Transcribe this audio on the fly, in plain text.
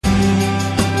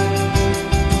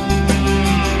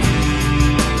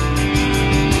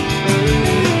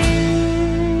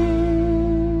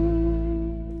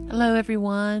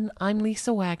everyone. I'm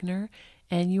Lisa Wagner,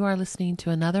 and you are listening to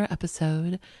another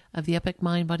episode of the Epic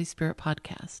Mind, Body, Spirit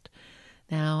podcast.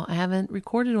 Now, I haven't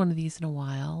recorded one of these in a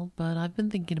while, but I've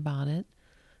been thinking about it.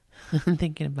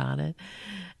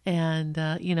 And,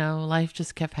 life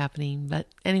just kept happening. But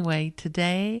anyway,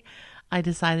 today I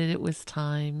decided it was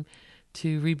time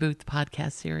to reboot the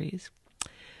podcast series.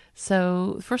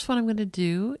 So the first one I'm going to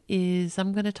do is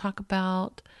I'm going to talk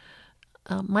about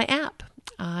my app.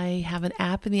 I have an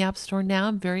app in the App Store now.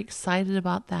 I'm very excited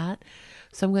about that.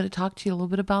 So I'm going to talk to you a little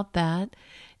bit about that.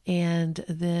 And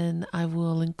then I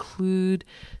will include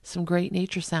some great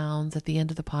nature sounds at the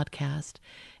end of the podcast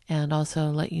and also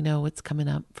let you know what's coming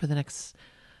up for the next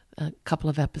couple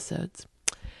of episodes.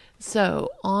 So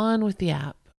on with the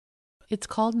app. It's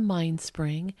called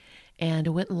MindSpring, and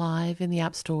it went live in the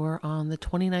App Store on the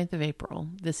 29th of April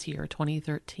this year,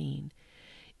 2013.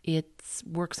 It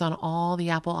works on all the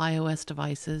Apple iOS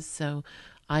devices, so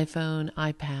iPhone,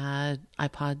 iPad,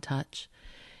 iPod Touch.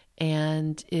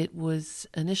 And it was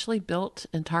initially built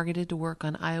and targeted to work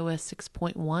on iOS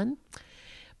 6.1,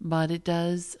 but it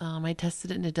does, I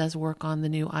tested it and it does work on the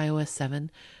new iOS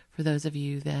 7 for those of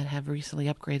you that have recently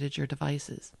upgraded your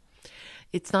devices.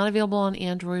 It's not available on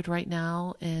Android right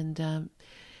now, and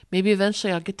maybe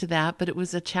eventually I'll get to that, but it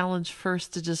was a challenge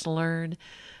first to just learn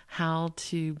how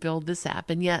to build this app.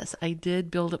 And yes, I did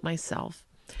build it myself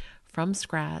from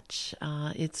scratch.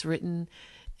 It's written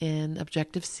in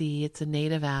Objective-C. It's a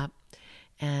native app,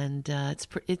 and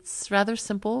it's rather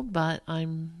simple, but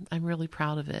I'm really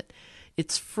proud of it.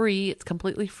 It's free. It's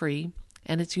completely free,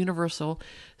 and it's universal,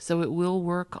 so it will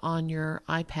work on your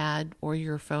iPad or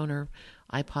your phone or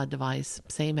iPod device,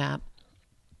 same app.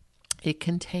 It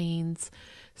contains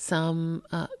some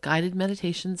guided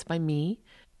meditations by me.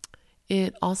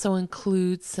 It also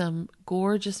includes some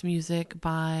gorgeous music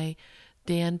by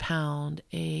Dan Pound,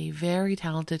 a very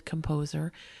talented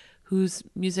composer whose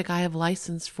music I have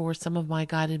licensed for some of my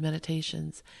guided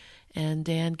meditations. And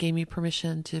Dan gave me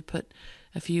permission to put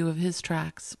a few of his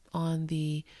tracks in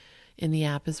the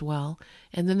app as well.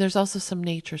 And then there's also some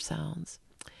nature sounds.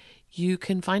 You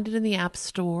can find it in the App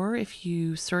Store if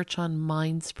you search on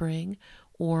MindSpring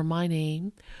or my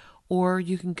name, or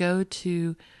you can go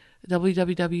to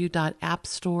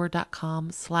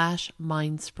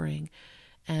www.appstore.com/mindspring,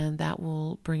 and that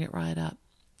will bring it right up.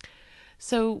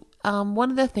 So one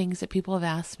of the things that people have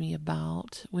asked me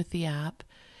about with the app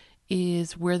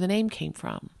is where the name came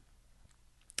from.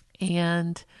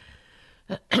 And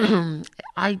I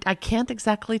can't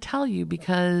exactly tell you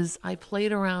because I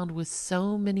played around with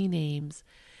so many names.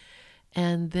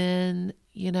 And then,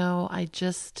 I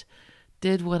just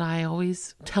did what I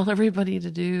always tell everybody to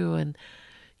do. And,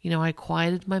 I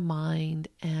quieted my mind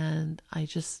and I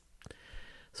just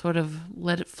sort of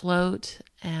let it float,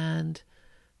 and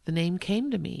the name came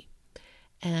to me.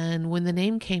 And when the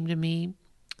name came to me,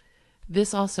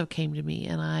 this also came to me,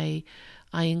 and I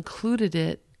included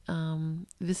it.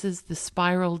 This is the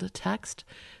spiraled text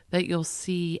that you'll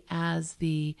see as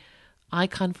the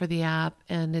icon for the app,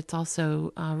 and it's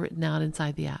also written out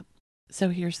inside the app. So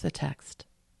here's the text.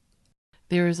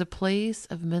 There is a place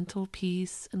of mental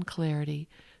peace and clarity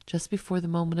just before the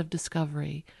moment of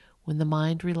discovery, when the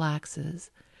mind relaxes,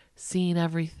 seeing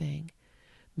everything,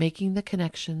 making the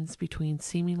connections between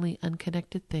seemingly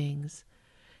unconnected things,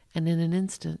 and in an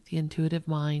instant the intuitive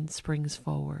mind springs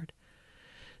forward.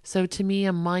 So to me,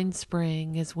 a mind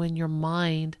spring is when your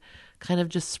mind kind of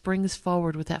just springs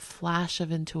forward with that flash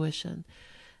of intuition.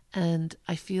 And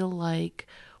I feel like,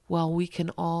 we can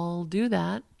all do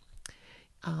that.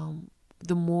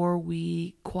 The more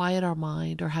we quiet our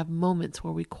mind or have moments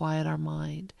where we quiet our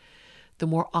mind, the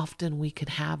more often we can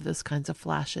have those kinds of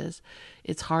flashes.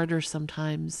 It's harder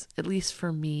sometimes, at least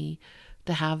for me,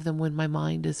 to have them when my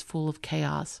mind is full of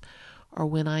chaos or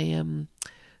when I am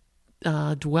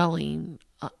dwelling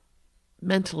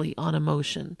mentally on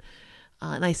emotion.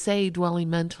 And I say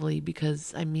dwelling mentally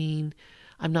because I'm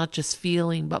not just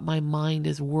feeling, but my mind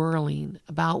is whirling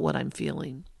about what I'm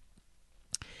feeling.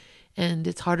 And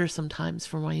it's harder sometimes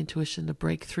for my intuition to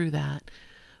break through that.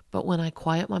 But when I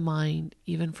quiet my mind,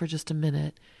 even for just a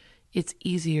minute, it's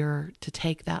easier to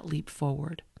take that leap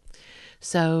forward.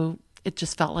 So it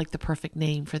just felt like the perfect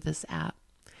name for this app.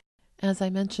 As I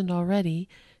mentioned already,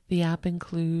 the app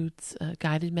includes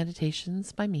guided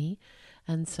meditations by me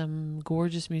and some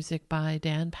gorgeous music by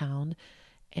Dan Pound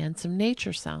and some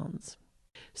nature sounds.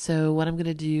 So what I'm going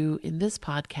to do in this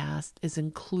podcast is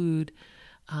include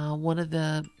one of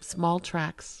the small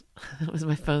tracks. That was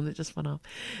my phone that just went off.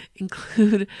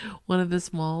 Include one of the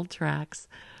small tracks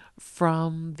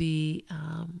from the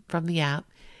app,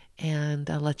 and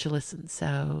I'll let you listen.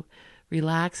 So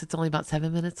relax. It's only about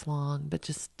 7 minutes long, but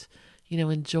just,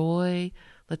 enjoy,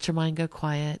 let your mind go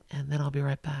quiet, and then I'll be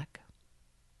right back.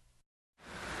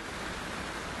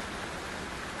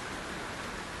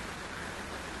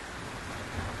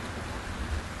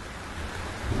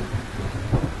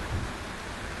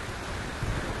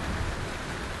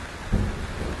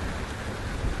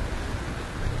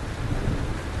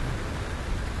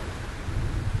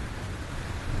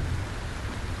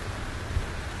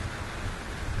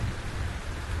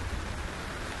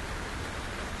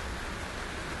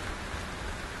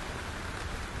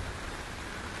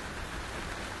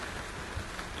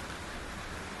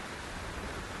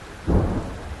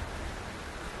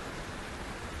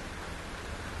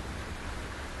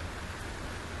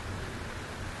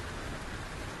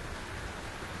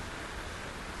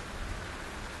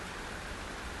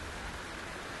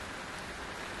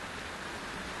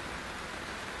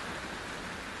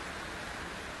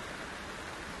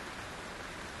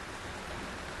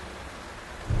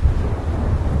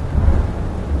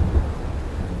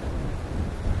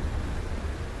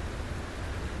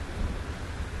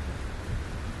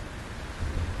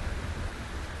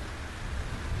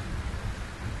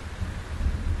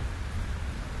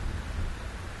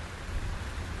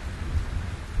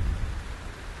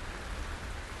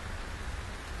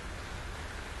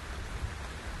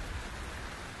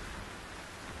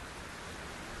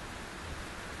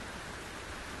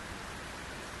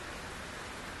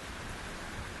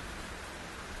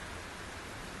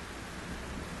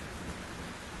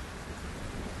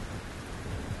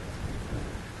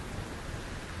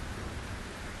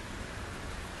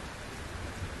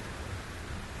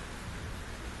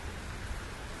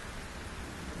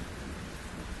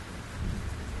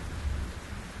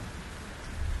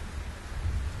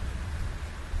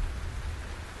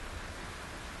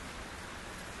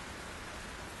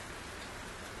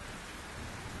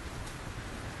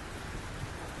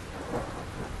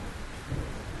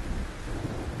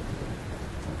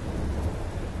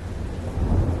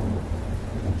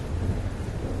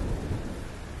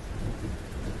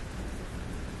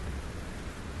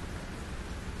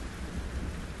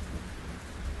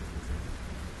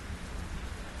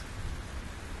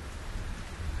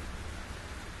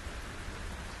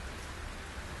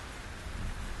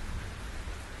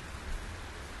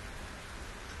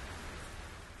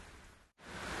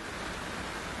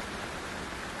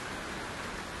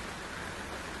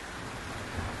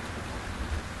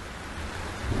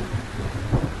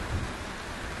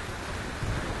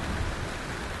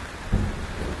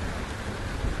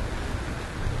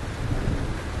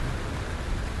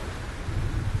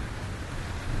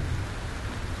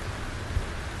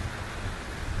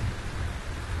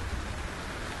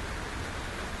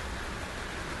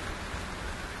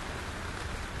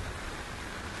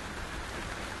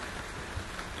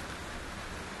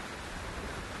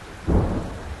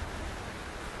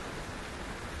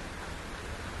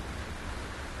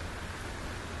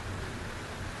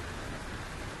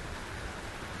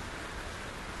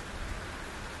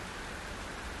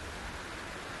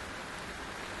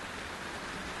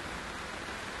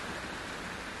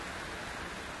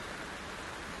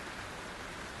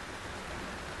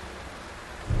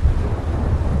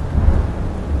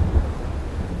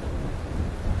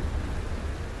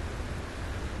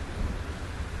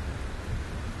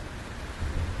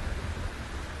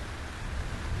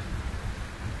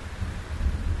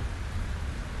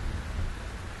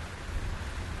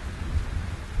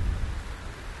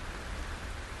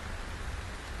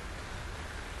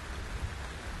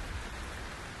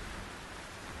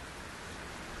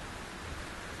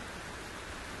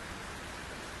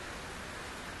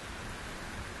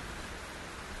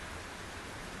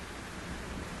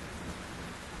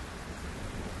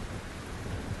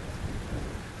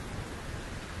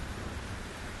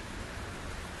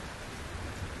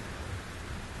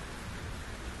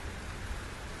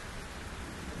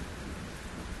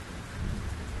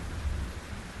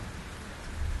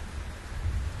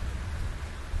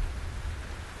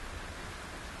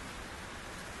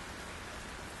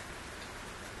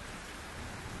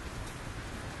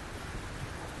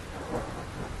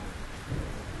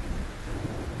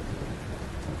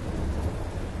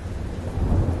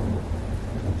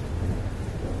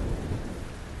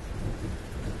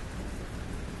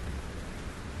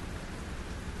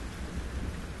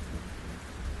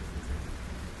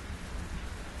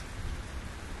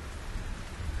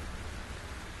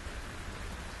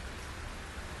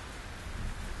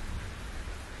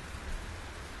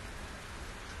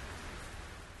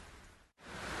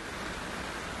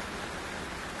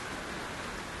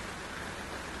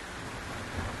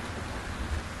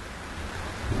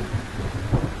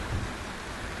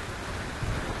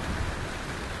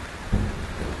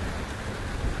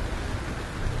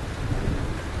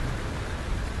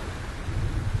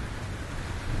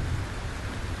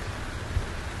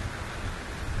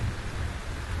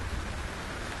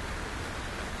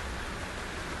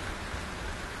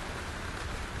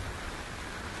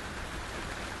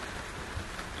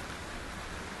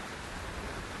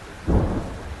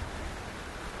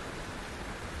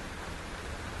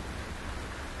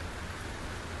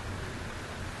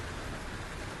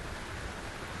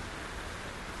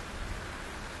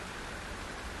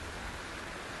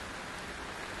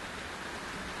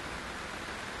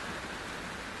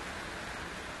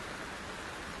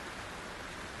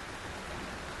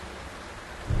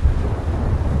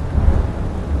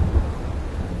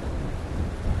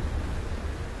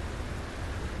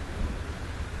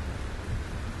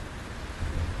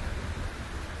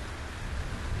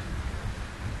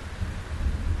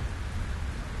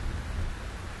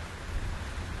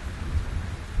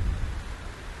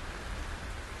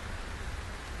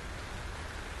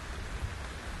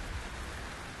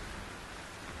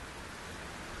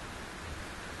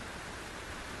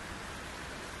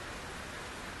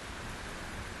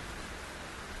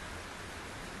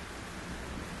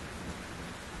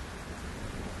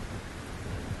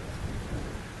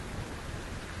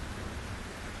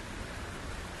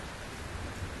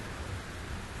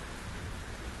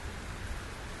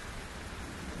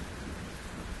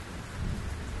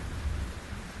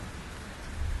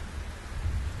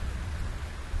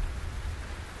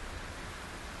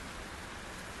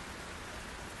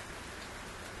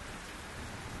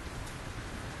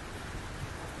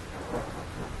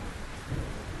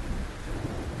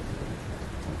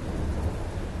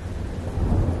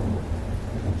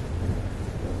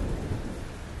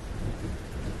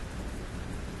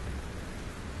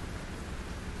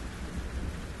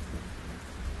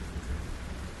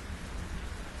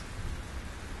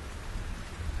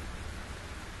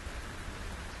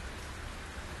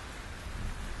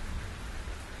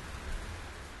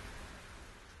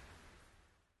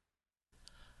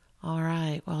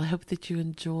 right. Well, I hope that you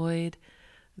enjoyed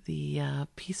the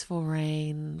peaceful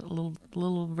rain, a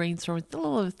little rainstorm with a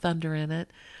little thunder in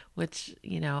it, which,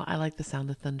 I like the sound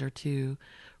of thunder too,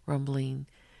 rumbling.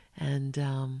 And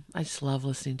I just love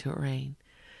listening to it rain.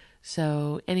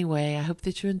 So anyway, I hope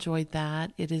that you enjoyed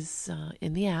that. It is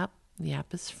in the app. The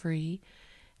app is free.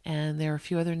 And there are a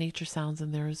few other nature sounds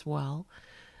in there as well.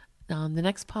 On the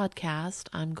next podcast,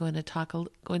 I'm going to talk a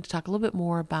little bit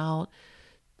more about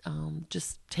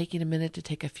just taking a minute to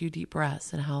take a few deep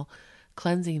breaths and how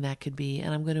cleansing that could be.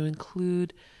 And I'm going to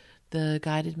include the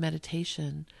guided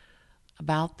meditation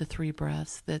about the 3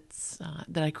 breaths that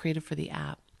I created for the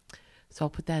app. So I'll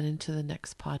put that into the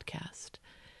next podcast.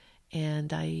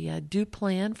 And I do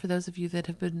plan, for those of you that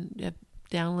have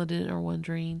downloaded or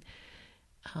wondering,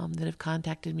 that have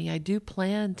contacted me, I do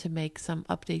plan to make some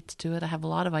updates to it. I have a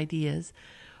lot of ideas.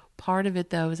 Part of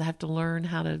it, though, is I have to learn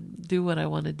how to do what I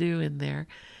want to do in there.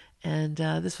 And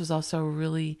this was also a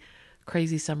really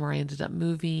crazy summer. I ended up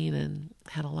moving and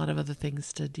had a lot of other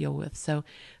things to deal with. So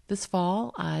this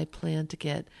fall, I plan to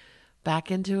get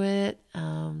back into it.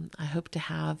 I hope to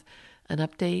have an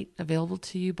update available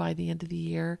to you by the end of the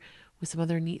year with some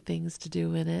other neat things to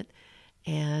do in it.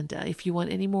 And if you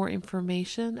want any more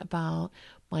information about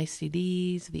my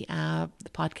CDs, the app, the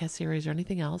podcast series, or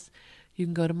anything else, you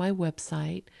can go to my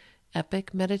website,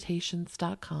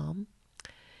 epicmeditations.com.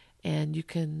 And you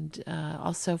can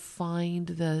also find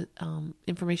the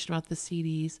information about the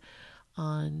CDs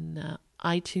on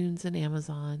iTunes and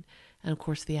Amazon. And of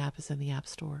course, the app is in the App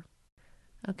Store.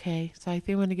 Okay, so I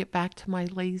think I'm going to get back to my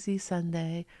lazy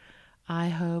Sunday. I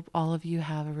hope all of you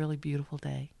have a really beautiful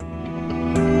day.